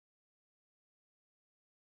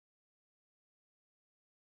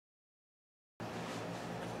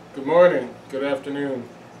Good morning, good afternoon,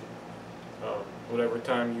 whatever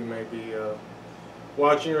time you may be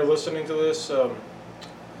watching or listening to this. I'm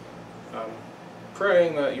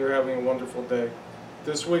praying that you're having a wonderful day.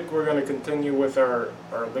 This week we're going to continue with our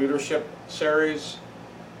leadership series,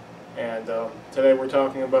 and today we're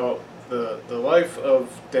talking about the life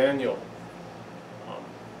of Daniel. Um,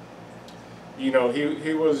 he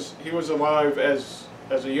was alive as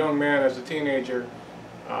a young man, as a teenager,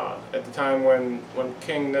 at the time when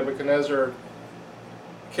King Nebuchadnezzar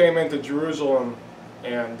came into Jerusalem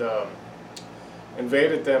and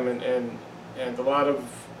invaded them, and a lot of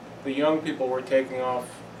the young people were taken off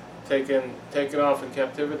in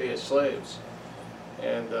captivity as slaves.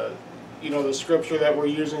 And the scripture that we're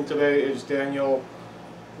using today is Daniel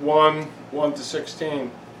 1 to 16.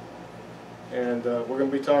 And we're going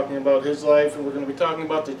to be talking about his life, and we're going to be talking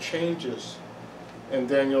about the changes in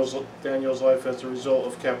Daniel's life as a result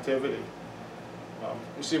of captivity.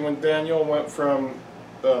 You see, when Daniel went from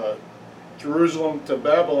Jerusalem to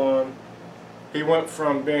Babylon, he went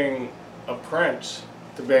from being a prince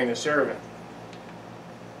to being a servant.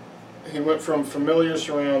 He went from familiar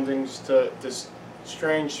surroundings to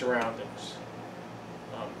strange surroundings,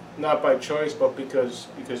 not by choice, but because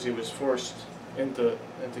he was forced into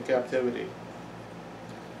captivity.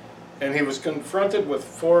 And he was confronted with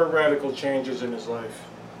 4 radical changes in his life.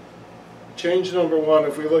 Change number 1,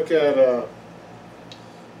 if we look at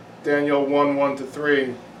Daniel 1 to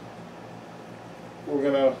 3, we're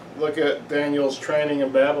going to look at Daniel's training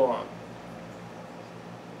in Babylon.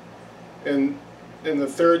 In the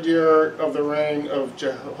 3rd year of the reign of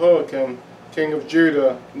Jehoiakim, king of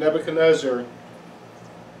Judah, Nebuchadnezzar,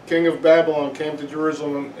 king of Babylon, came to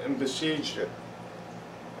Jerusalem and besieged it.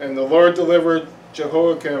 And the Lord delivered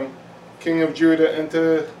Jehoiakim, king of Judah,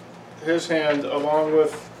 into his hand, along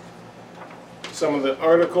with some of the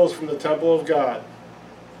articles from the temple of God.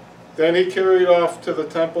 Then he carried off to the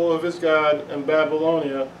temple of his God in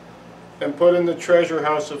Babylonia and put in the treasure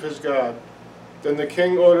house of his God. Then the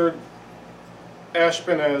king ordered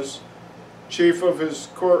Ashpenaz, chief of his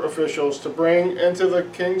court officials, to bring into the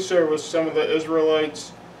king's service some of the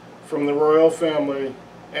Israelites from the royal family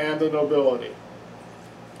and the nobility.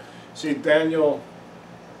 See, Daniel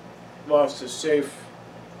lost his safe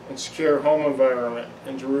and secure home environment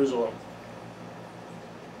in Jerusalem,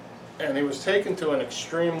 and he was taken to an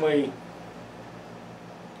extremely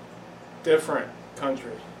different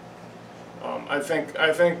country. I think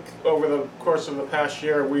over the course of the past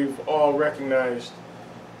year, we've all recognized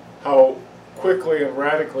how quickly and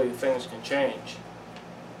radically things can change,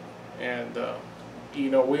 and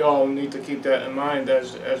we all need to keep that in mind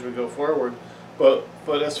as we go forward. But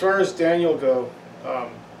as far as Daniel go,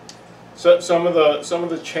 so some of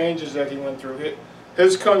the changes that he went through,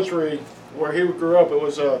 his country where he grew up, it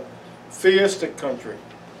was a theistic country.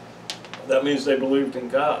 That means they believed in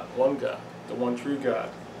God, the one true God.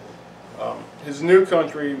 His new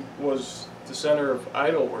country was the center of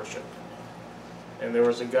idol worship, and there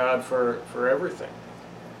was a God for everything.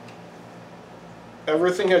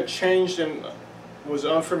 Everything had changed and was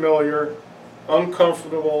unfamiliar,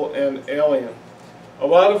 uncomfortable, and alien. A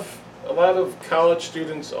lot of college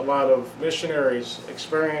students, a lot of missionaries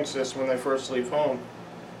experience this when they first leave home,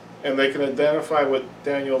 and they can identify with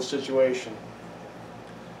Daniel's situation.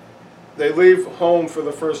 They leave home for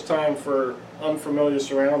the first time for unfamiliar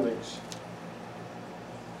surroundings.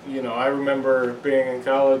 I remember being in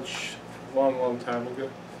college a long time ago.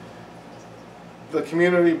 The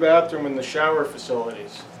community bathroom and the shower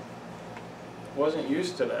facilities. Wasn't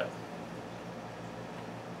used to that.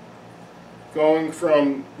 Going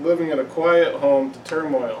from living in a quiet home to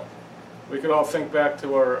turmoil. We could all think back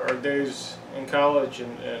to our days in college,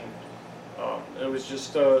 and it was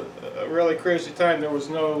just a really crazy time. There was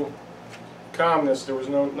no calmness. There was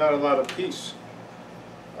not a lot of peace.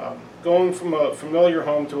 Going from a familiar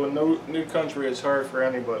home to a new country is hard for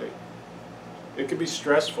anybody. It could be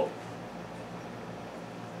stressful.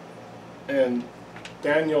 And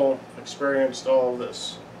Daniel experienced all of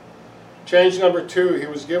this. Change number 2, he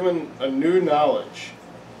was given a new knowledge.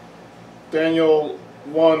 Daniel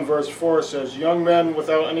 1 verse 4 says, young men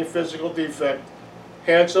without any physical defect,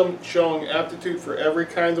 handsome, showing aptitude for every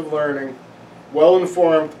kind of learning, well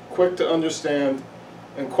informed, quick to understand,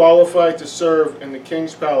 and qualified to serve in the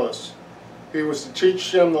king's palace. He was to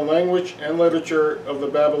teach them the language and literature of the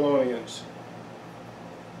Babylonians.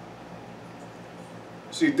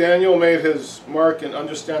 See, Daniel made his mark in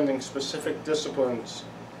understanding specific disciplines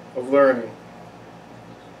of learning.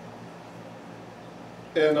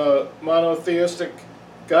 In a monotheistic,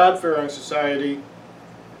 God-fearing society,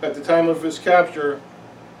 at the time of his capture,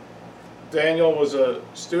 Daniel was a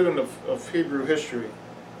student of Hebrew history.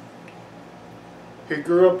 He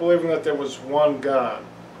grew up believing that there was one God.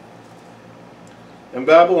 In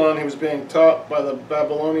Babylon, he was being taught by the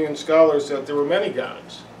Babylonian scholars that there were many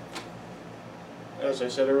gods. As I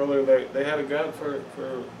said earlier, they had a God for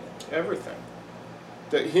everything.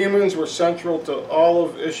 That humans were central to all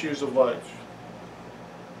of issues of life.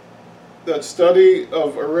 That study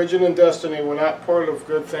of origin and destiny were not part of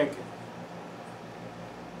good thinking.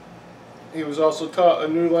 He was also taught a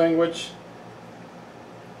new language,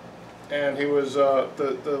 and he was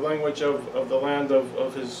the language of the land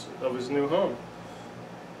of his new home.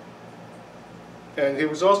 And he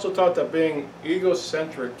was also taught that being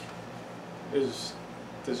egocentric is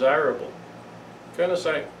desirable. Kind of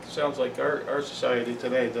sounds like our society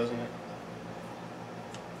today, doesn't it?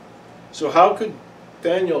 So how could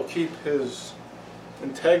Daniel keep his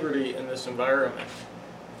integrity in this environment?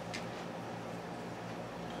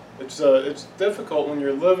 It's difficult when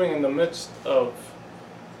you're living in the midst of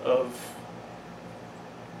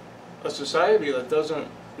a society that doesn't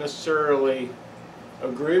necessarily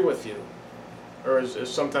agree with you, or is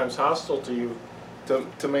sometimes hostile to you,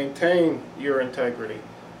 to maintain your integrity,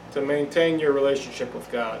 to maintain your relationship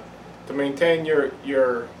with God, to maintain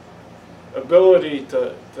your ability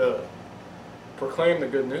to proclaim the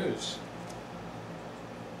good news.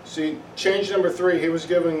 See, change number 3, he was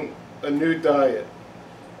given a new diet.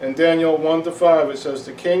 In Daniel 1-5 it says,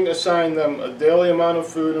 the king assigned them a daily amount of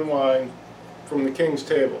food and wine from the king's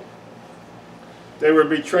table. They were to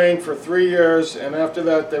be trained for 3 years, and after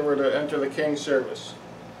that they were to enter the king's service.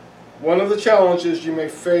 One of the challenges you may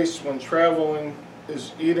face when traveling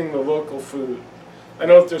is eating the local food. I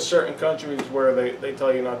know that there's certain countries where they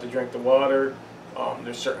tell you not to drink the water.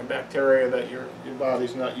 There's certain bacteria that your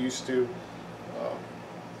body's not used to.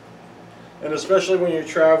 And especially when you're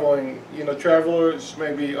traveling, travelers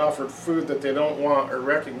may be offered food that they don't want or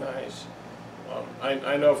recognize.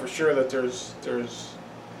 I know for sure that there's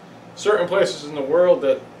certain places in the world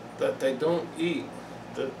that they don't eat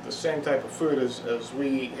the same type of food as we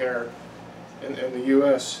eat here in the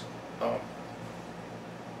U.S.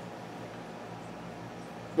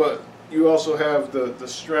 But you also have the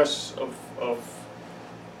stress of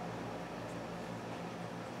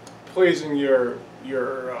pleasing your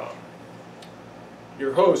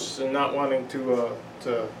hosts and not wanting to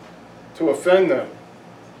offend them,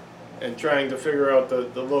 and trying to figure out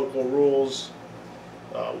the local rules,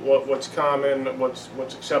 what's common, what's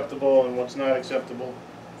acceptable, and what's not acceptable.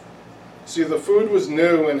 See, the food was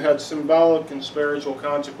new and had symbolic and spiritual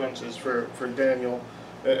consequences for Daniel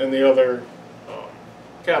and the other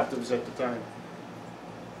captives at the time.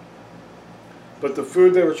 But the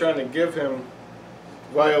food they were trying to give him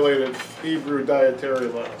violated Hebrew dietary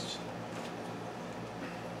laws.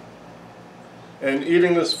 And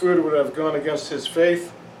eating this food would have gone against his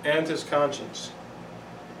faith and his conscience.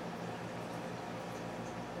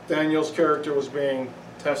 Daniel's character was being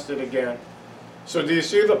tested again. So do you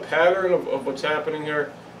see the pattern of what's happening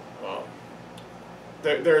here?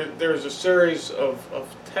 There's a series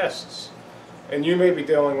of tests, and you may be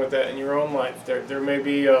dealing with that in your own life. There may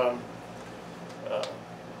be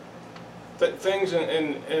things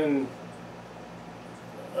in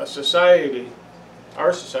a society,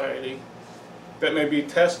 our society, that may be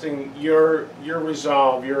testing your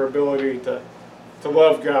resolve, your ability to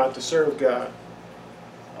love God, to serve God.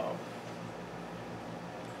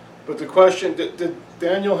 But the question, did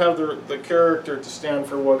Daniel have the character to stand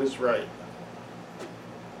for what is right?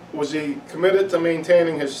 Was he committed to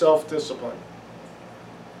maintaining his self-discipline?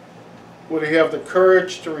 Would he have the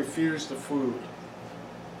courage to refuse the food?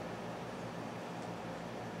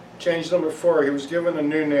 Change number 4, he was given a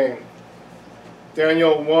new name.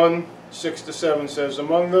 Daniel 1:6-7 says,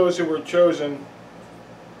 among those who were chosen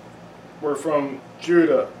were from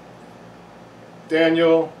Judah,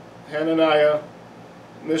 Daniel, Hananiah,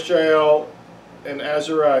 Mishael, and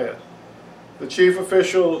Azariah. The chief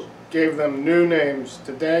official gave them new names.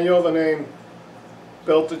 To Daniel, the name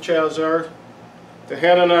Belteshazzar. To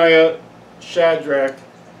Hananiah, Shadrach.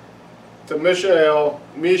 To Mishael,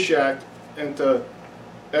 Meshach. And to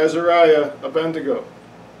Azariah, Abednego.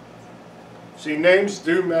 See, names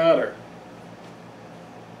do matter.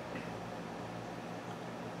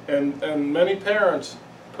 And many parents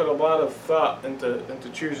put a lot of thought into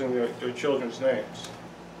choosing their children's names.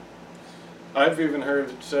 I've even heard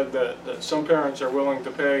it said that some parents are willing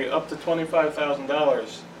to pay up to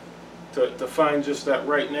 $25,000 to find just that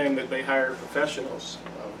right name, that they hire professionals.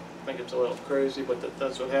 I think it's a little crazy, but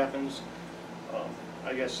that's what happens.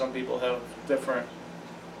 I guess some people have different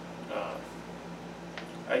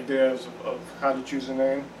ideas of how to choose a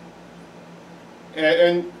name.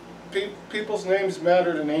 And people's names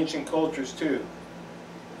mattered in ancient cultures too.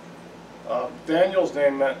 Daniel's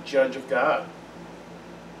name meant judge of God.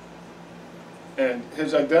 And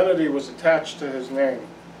his identity was attached to his name.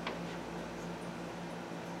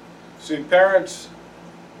 See, parents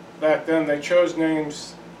back then, they chose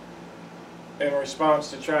names in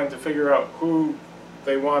response to trying to figure out who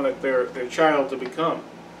they wanted their child to become.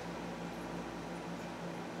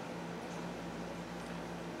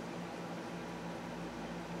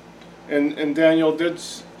 And Daniel did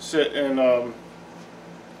sit in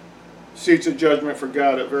seats of judgment for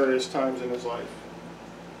God at various times in his life.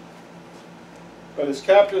 But his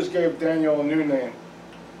captors gave Daniel a new name.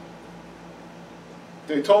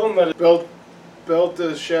 They told him that it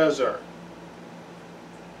Belteshazzar,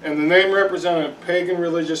 and the name represented pagan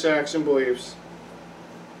religious acts and beliefs.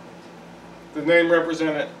 The name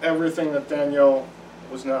represented everything that Daniel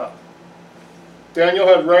was not. Daniel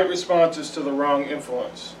had right responses to the wrong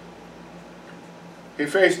influence. He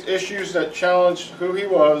faced issues that challenged who he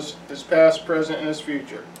was, his past, present, and his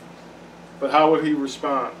future. But how would he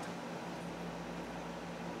respond?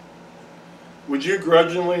 Would you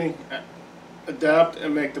grudgingly adapt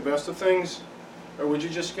and make the best of things, or would you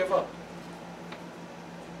just give up?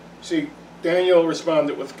 See, Daniel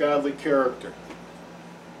responded with godly character.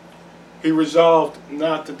 He resolved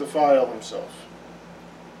not to defile himself.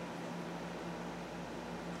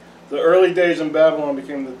 The early days in Babylon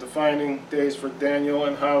became the defining days for Daniel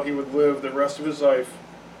and how he would live the rest of his life,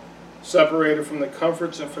 separated from the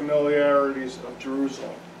comforts and familiarities of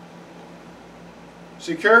Jerusalem.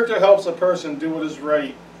 See, character helps a person do what is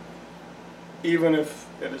right, even if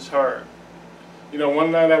it is hard. You know,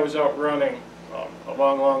 one night I was out running a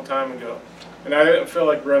long time ago, and I didn't feel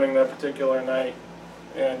like running that particular night,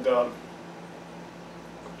 and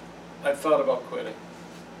I thought about quitting.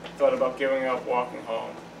 I thought about giving up, walking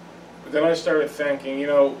home. But then I started thinking, you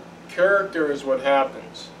know, character is what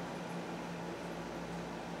happens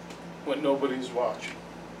when nobody's watching,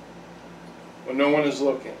 when no one is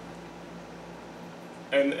looking.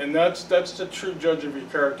 And that's the true judge of your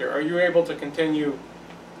character. Are you able to continue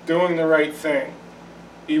doing the right thing,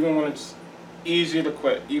 even when it's easy to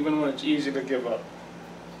quit, even when it's easy to give up?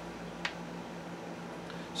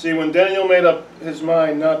 See, when Daniel made up his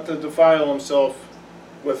mind not to defile himself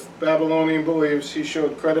with Babylonian beliefs, he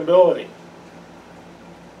showed credibility.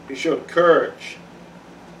 He showed courage.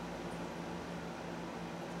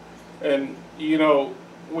 And, you know,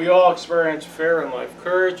 we all experience fear in life.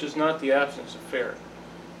 Courage is not the absence of fear.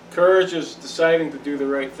 Courage is deciding to do the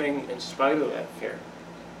right thing in spite of that fear.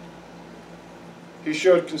 He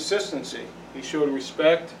showed consistency. He showed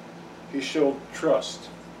respect. He showed trust.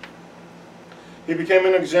 He became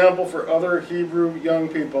an example for other Hebrew young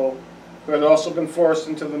people who had also been forced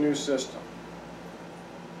into the new system.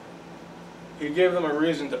 He gave them a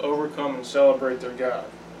reason to overcome and celebrate their God.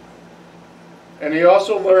 And he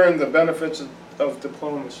also learned the benefits of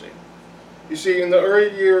diplomacy. You see, in the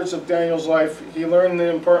early years of Daniel's life, he learned the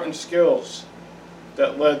important skills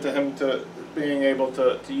that led to him to being able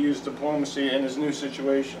to use diplomacy in his new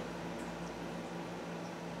situation.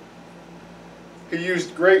 He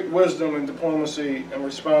used great wisdom in diplomacy in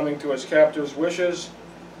responding to his captor's wishes.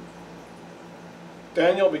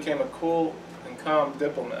 Daniel became a cool and calm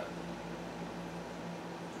diplomat.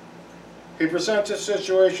 He presents his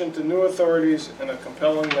situation to new authorities in a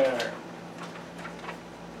compelling manner.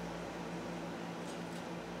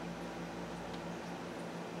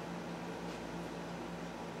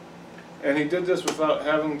 And he did this without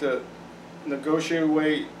having to negotiate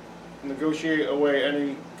away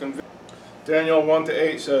any conviction. Daniel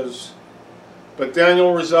 1-8 says, "But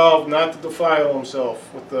Daniel resolved not to defile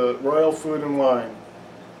himself with the royal food and wine,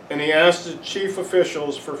 and he asked the chief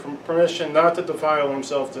officials for permission not to defile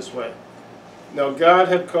himself this way." Now God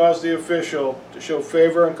had caused the official to show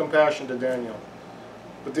favor and compassion to Daniel.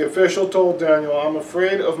 But the official told Daniel, "I'm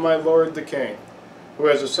afraid of my lord the king, who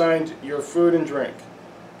has assigned your food and drink.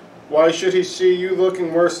 Why should he see you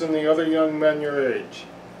looking worse than the other young men your age?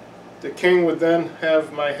 The king would then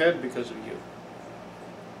have my head because of you."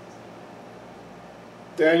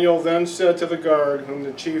 Daniel then said to the guard, whom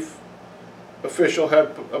the chief official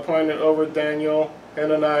had appointed over Daniel,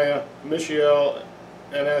 Hananiah, Mishael,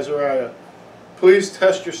 and Azariah, "Please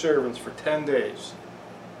test your servants for 10 days.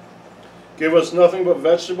 Give us nothing but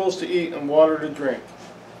vegetables to eat and water to drink.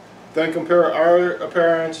 Then compare our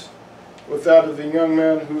appearance with that of the young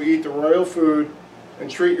men who eat the royal food, and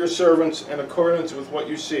treat your servants in accordance with what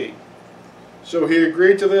you see." So he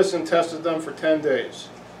agreed to this and tested them for 10 days.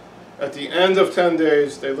 At the end of 10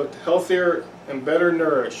 days, they looked healthier and better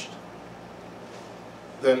nourished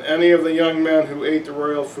than any of the young men who ate the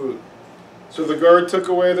royal food. So the guard took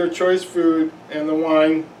away their choice food and the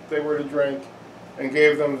wine they were to drink, and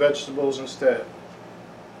gave them vegetables instead.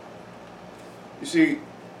 You see,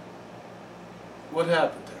 what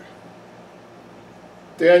happened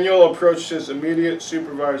there? Daniel approached his immediate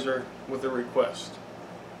supervisor with a request.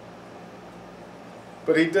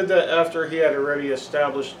 But he did that after he had already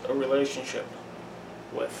established a relationship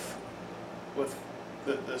with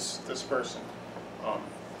this person.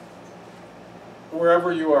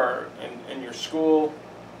 Wherever you are, in your school,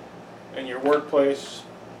 in your workplace,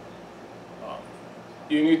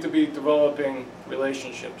 you need to be developing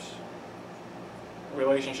relationships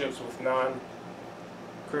with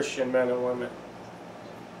non-Christian men and women.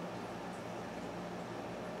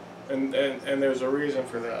 And there's a reason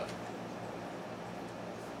for that.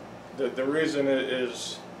 The reason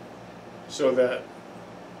is so that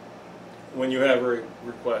when you have a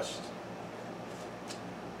request,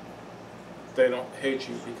 they don't hate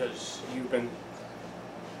you because you've been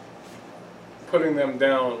putting them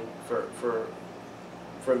down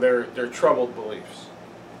for their troubled beliefs.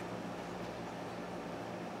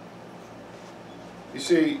 You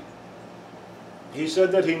see, he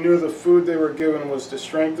said that he knew the food they were given was to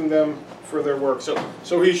strengthen them for their work.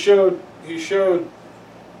 So he showed his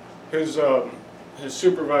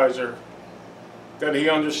supervisor that he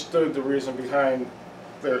understood the reason behind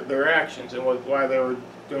their actions and why they were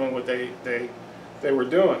doing what they were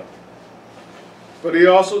doing. But he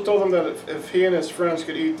also told them that if he and his friends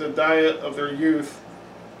could eat the diet of their youth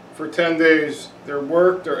for 10 days, their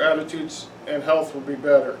work, their attitudes, and health would be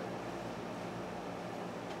better.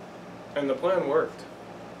 And the plan worked.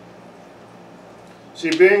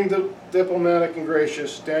 See, being diplomatic and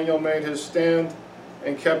gracious, Daniel made his stand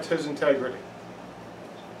and kept his integrity.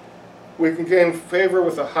 We can gain favor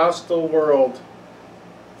with a hostile world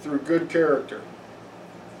through good character.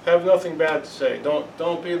 Have nothing bad to say.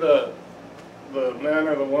 Don't be the man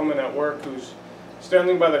or the woman at work who's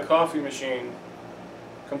standing by the coffee machine,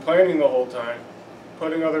 complaining the whole time,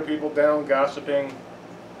 putting other people down, gossiping,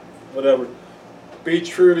 whatever. Be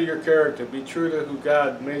true to your character. Be true to who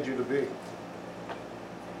God made you to be.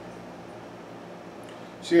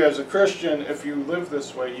 See, as a Christian, if you live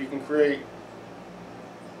this way, you can create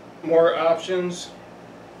more options,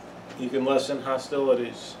 you can lessen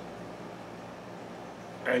hostilities,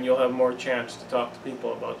 and you'll have more chance to talk to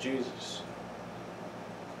people about Jesus.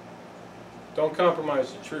 Don't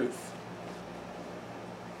compromise the truth,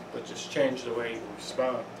 but just change the way you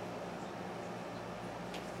respond.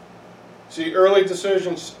 See, early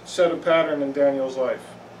decisions set a pattern in Daniel's life.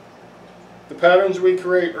 The patterns we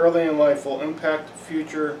create early in life will impact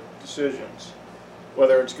future decisions.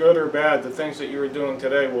 Whether it's good or bad, the things that you are doing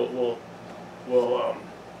today will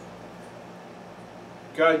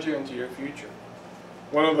guide you into your future.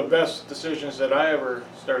 One of the best decisions that I ever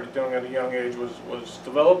started doing at a young age was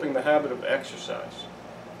developing the habit of exercise.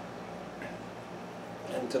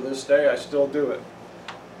 And to this day, I still do it.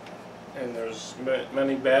 And there's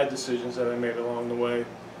many bad decisions that I made along the way,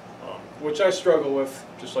 which I struggle with,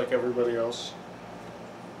 just like everybody else.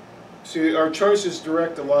 See, our choices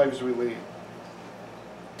direct the lives we lead.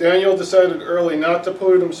 Daniel decided early not to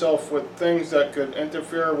pollute himself with things that could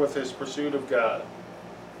interfere with his pursuit of God.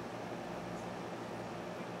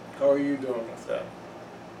 How are you doing with that?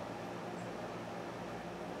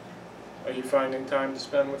 Are you finding time to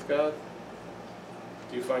spend with God?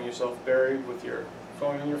 Do you find yourself buried with your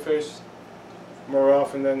phone in your face more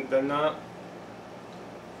often than not?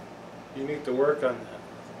 You need to work on that.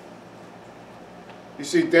 You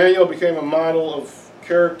see, Daniel became a model of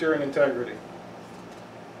character and integrity.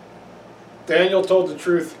 Daniel told the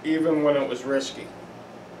truth even when it was risky.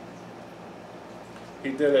 He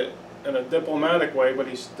did it in a diplomatic way, but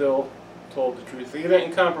he still told the truth. He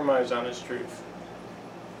didn't compromise on his truth.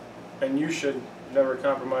 And you should never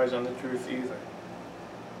compromise on the truth either.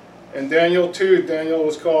 In Daniel 2, Daniel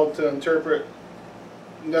was called to interpret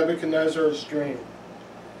Nebuchadnezzar's dream.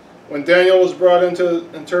 When Daniel was brought in to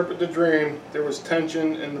interpret the dream, there was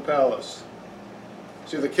tension in the palace.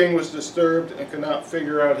 See, the king was disturbed and could not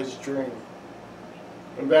figure out his dream.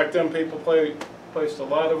 And back then, people placed a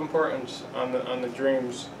lot of importance on the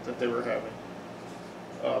dreams that they were having.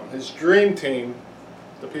 His dream team,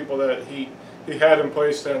 the people that he had in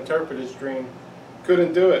place to interpret his dream,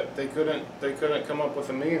 couldn't do it. They couldn't come up with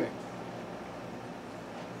a meaning.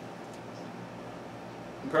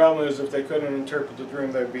 The problem is, if they couldn't interpret the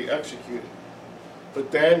dream, they'd be executed.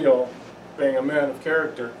 But Daniel, being a man of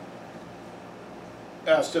character,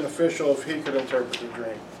 asked an official if he could interpret the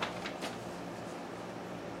dream.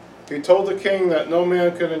 He told the king that no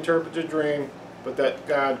man could interpret the dream, but that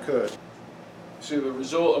God could. See, the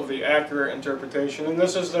result of the accurate interpretation, and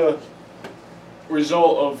this is the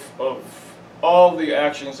result of all the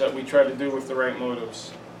actions that we try to do with the right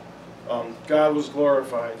motives. God was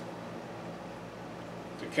glorified.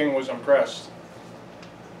 The king was impressed.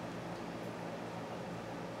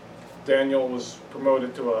 Daniel was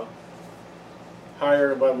promoted to a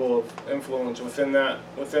higher level of influence within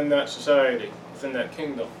that society, within that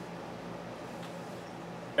kingdom.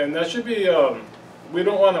 And that should be, we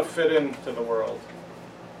don't want to fit into the world.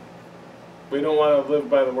 We don't want to live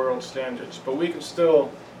by the world's standards, but we can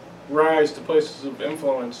still rise to places of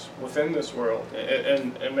influence within this world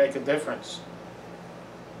and make a difference.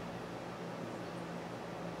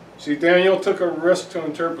 See, Daniel took a risk to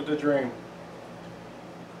interpret the dream.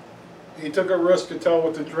 He took a risk to tell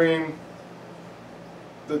what the dream,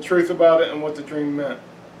 the truth about it and what the dream meant.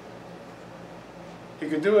 He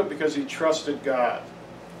could do it because he trusted God.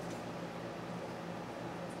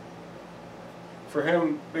 For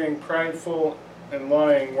him, being prideful and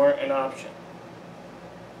lying weren't an option.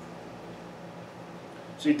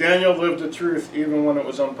 See, Daniel lived the truth even when it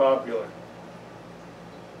was unpopular.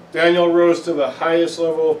 Daniel rose to the highest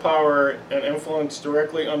level of power and influence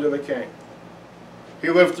directly under the king. He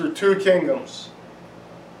lived through two kingdoms,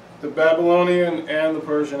 the Babylonian and the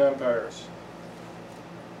Persian empires.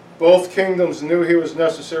 Both kingdoms knew he was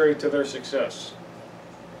necessary to their success.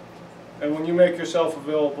 And when you make yourself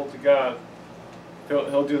available to God,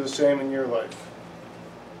 He'll do the same in your life.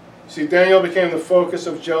 See, Daniel became the focus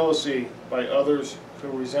of jealousy by others who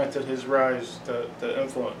resented his rise to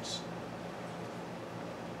influence.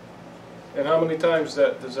 And how many times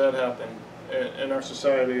does that happen in our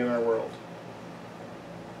society, in our world?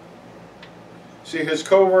 See, his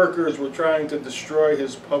co-workers were trying to destroy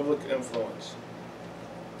his public influence.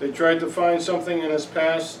 They tried to find something in his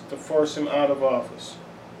past to force him out of office.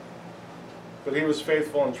 But he was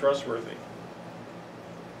faithful and trustworthy.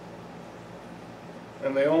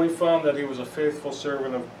 And they only found that he was a faithful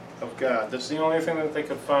servant of God. That's the only thing that they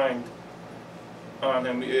could find on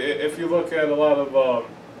him. If you look at a lot of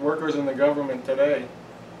workers in the government today,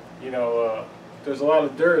 there's a lot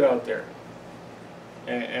of dirt out there.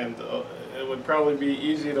 And it would probably be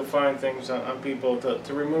easy to find things on people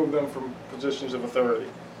to remove them from positions of authority.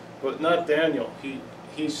 But not Daniel.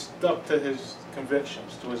 He stuck to his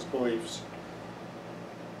convictions, to his beliefs.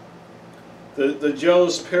 The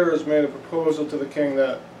jealous peers made a proposal to the king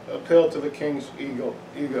that appealed to the king's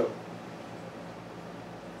ego.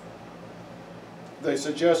 They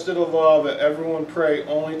suggested a law that everyone pray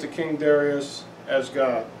only to King Darius as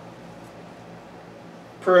God.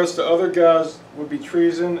 Prayers to other gods would be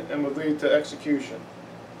treason and would lead to execution.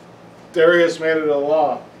 Darius made it a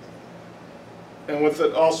law, and with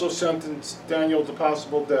it also sentenced Daniel to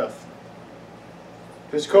possible death.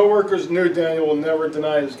 His co-workers knew Daniel will never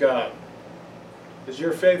deny his God. Is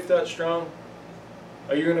your faith that strong?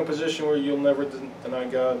 Are you in a position where you'll never deny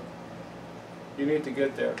God? You need to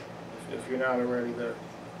get there if you're not already there.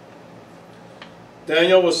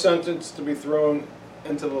 Daniel was sentenced to be thrown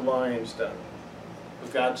into the lion's den,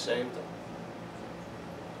 but God saved him.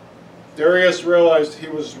 Darius realized he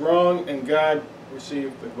was wrong and God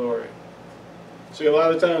received the glory. See, a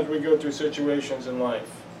lot of times we go through situations in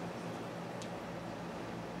life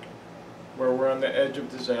where we're on the edge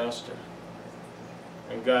of disaster.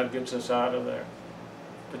 And God gets us out of that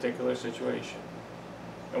particular situation.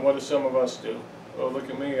 And what do some of us do? Oh, look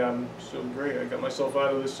at me, I'm so great, I got myself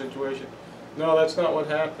out of this situation. No, that's not what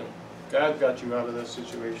happened. God got you out of this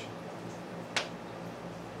situation.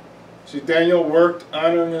 See, Daniel worked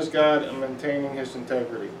honoring his God and maintaining his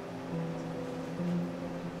integrity.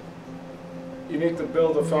 You need to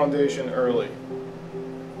build a foundation early.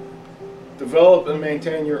 Develop and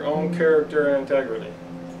maintain your own character and integrity.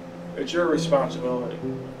 It's your responsibility.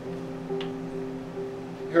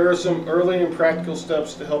 Here are some early and practical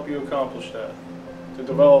steps to help you accomplish that. To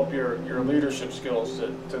develop your leadership skills,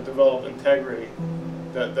 to develop integrity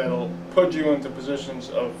that'll put you into positions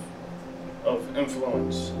of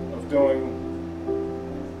influence, of doing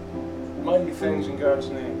mighty things in God's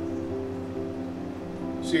name.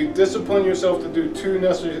 See, discipline yourself to do two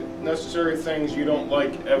necessary things you don't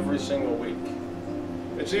like every single week.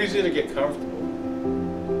 It's easy to get comfortable.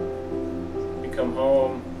 You come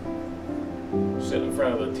home, sit in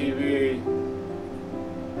front of the TV,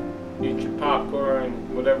 eat your popcorn,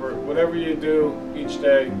 whatever you do each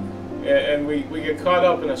day, and we get caught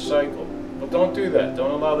up in a cycle. But don't do that.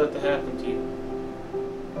 Don't allow that to happen to you.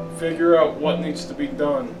 Figure out what needs to be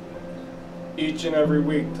done each and every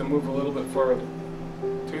week to move a little bit further.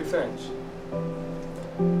 Two things.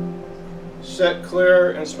 Set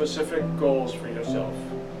clear and specific goals for yourself.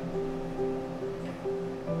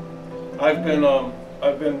 I've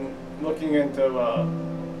been looking into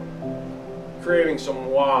creating some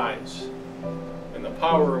whys. and the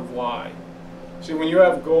power of why. See, when you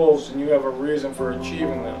have goals and you have a reason for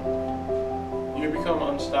achieving them, you become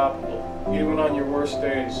unstoppable. Even on your worst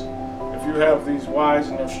days, if you have these whys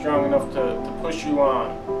and they're strong enough to push you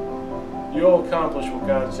on, you'll accomplish what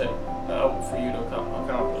God set out for you to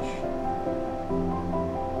accomplish.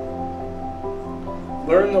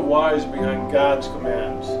 Learn the whys behind God's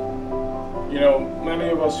commands. You know, many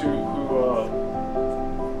of us who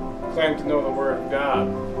claim to know the Word of God,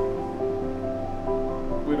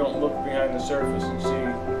 we don't look behind the surface and see,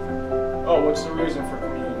 oh, what's the reason for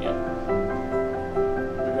communion?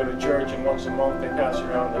 We go to church and once a month they pass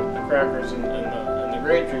around the crackers and the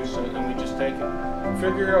grape juice and we just take it.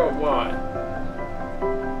 Figure out why.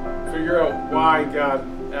 Figure out why God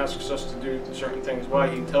asks us to do certain things, why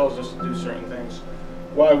He tells us to do certain things,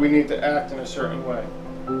 why we need to act in a certain way.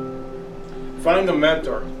 Find a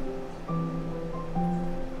mentor.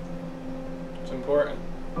 It's important.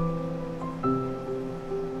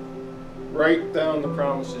 Write down the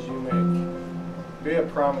promises you make. Be a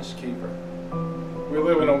promise keeper. We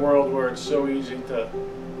live in a world where it's so easy to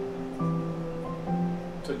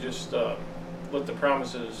just let the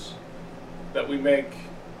promises that we make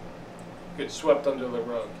get swept under the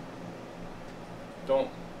rug. Don't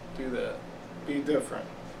do that. Be different.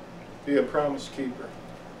 Be a promise keeper.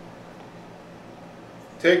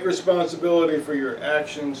 Take responsibility for your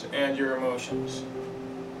actions and your emotions.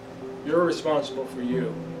 You're responsible for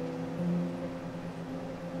you.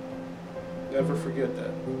 Never forget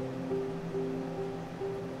that.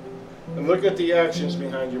 And look at the actions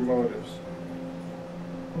behind your motives.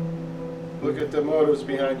 Look at the motives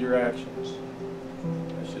behind your actions,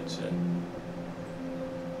 I should say.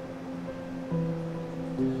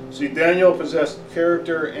 See, Daniel possessed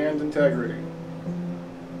character and integrity.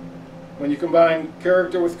 When you combine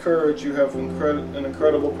character with courage, you have an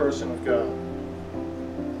incredible person of God.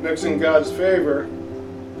 Mix in God's favor,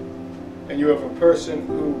 and you have a person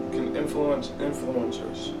who can influence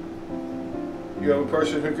influencers. You have a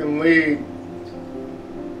person who can lead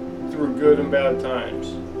through good and bad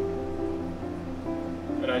times.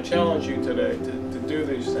 And I challenge you today to do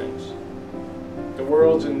these things. The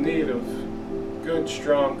world's in need of good,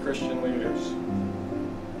 strong Christian leaders.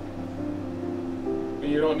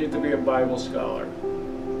 You don't need to be a Bible scholar.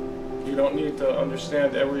 You don't need to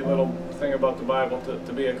understand every little thing about the Bible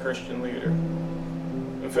to be a Christian leader.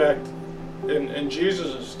 In fact, in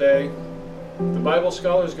Jesus' day, the Bible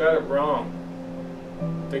scholars got it wrong.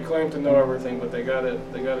 They claim to know everything, but they got it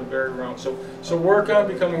very wrong. So work on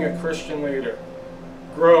becoming a Christian leader.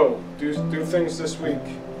 Grow. Do things this week.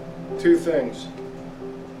 2 things.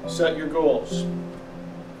 Set your goals.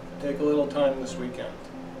 Take a little time this weekend.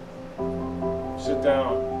 Sit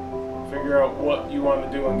down. Figure out what you want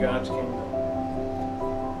to do in God's kingdom.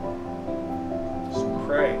 Just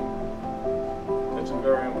pray. That's a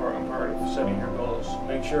very important part of setting your goals.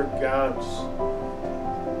 Make sure God's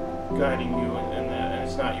guiding you in that, and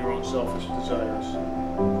it's not your own selfish desires.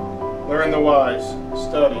 Learn the whys.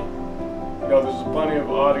 Study. You know, there's plenty of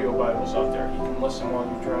audio Bibles out there. You can listen while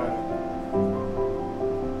you're driving.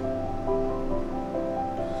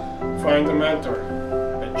 Find a mentor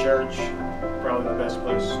at church. Probably the best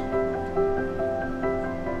place.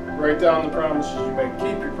 Write down the promises you make.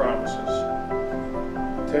 Keep your promises.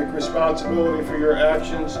 Take responsibility for your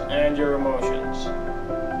actions and your emotions.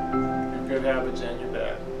 Your good habits and your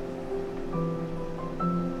bad.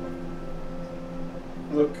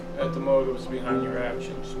 Look at the motives behind your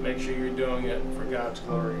actions. Make sure you're doing it for God's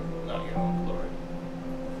glory, not your own glory.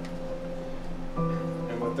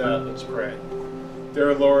 And with that, let's pray.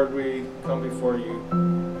 Dear Lord, we come before you.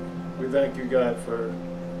 We thank you, God, for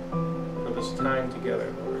this time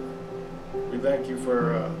together, Lord. We thank you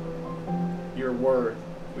for your word.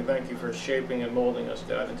 We thank you for shaping and molding us,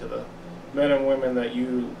 God, into the men and women that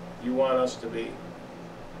you want us to be.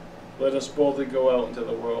 Let us boldly go out into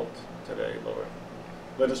the world today, Lord.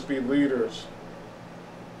 Let us be leaders.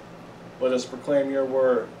 Let us proclaim your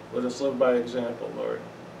word. Let us live by example, Lord.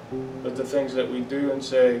 Let the things that we do and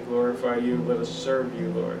say glorify you. Let us serve you,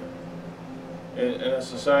 Lord. In a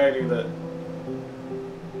society that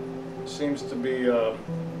seems to be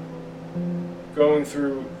going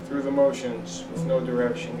through the motions with no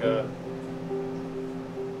direction, God.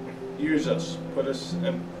 Use us. Put us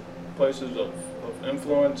in places of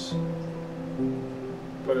influence.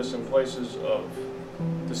 Put us in places of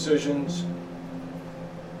decisions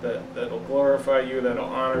that'll glorify you, that'll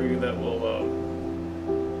honor you, that will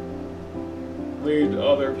lead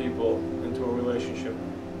other people into a relationship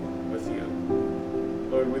with you.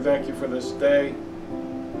 Lord, we thank you for this day,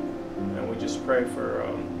 and we just pray for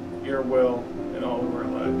your will in all of our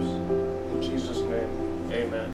lives. In Jesus' name, amen.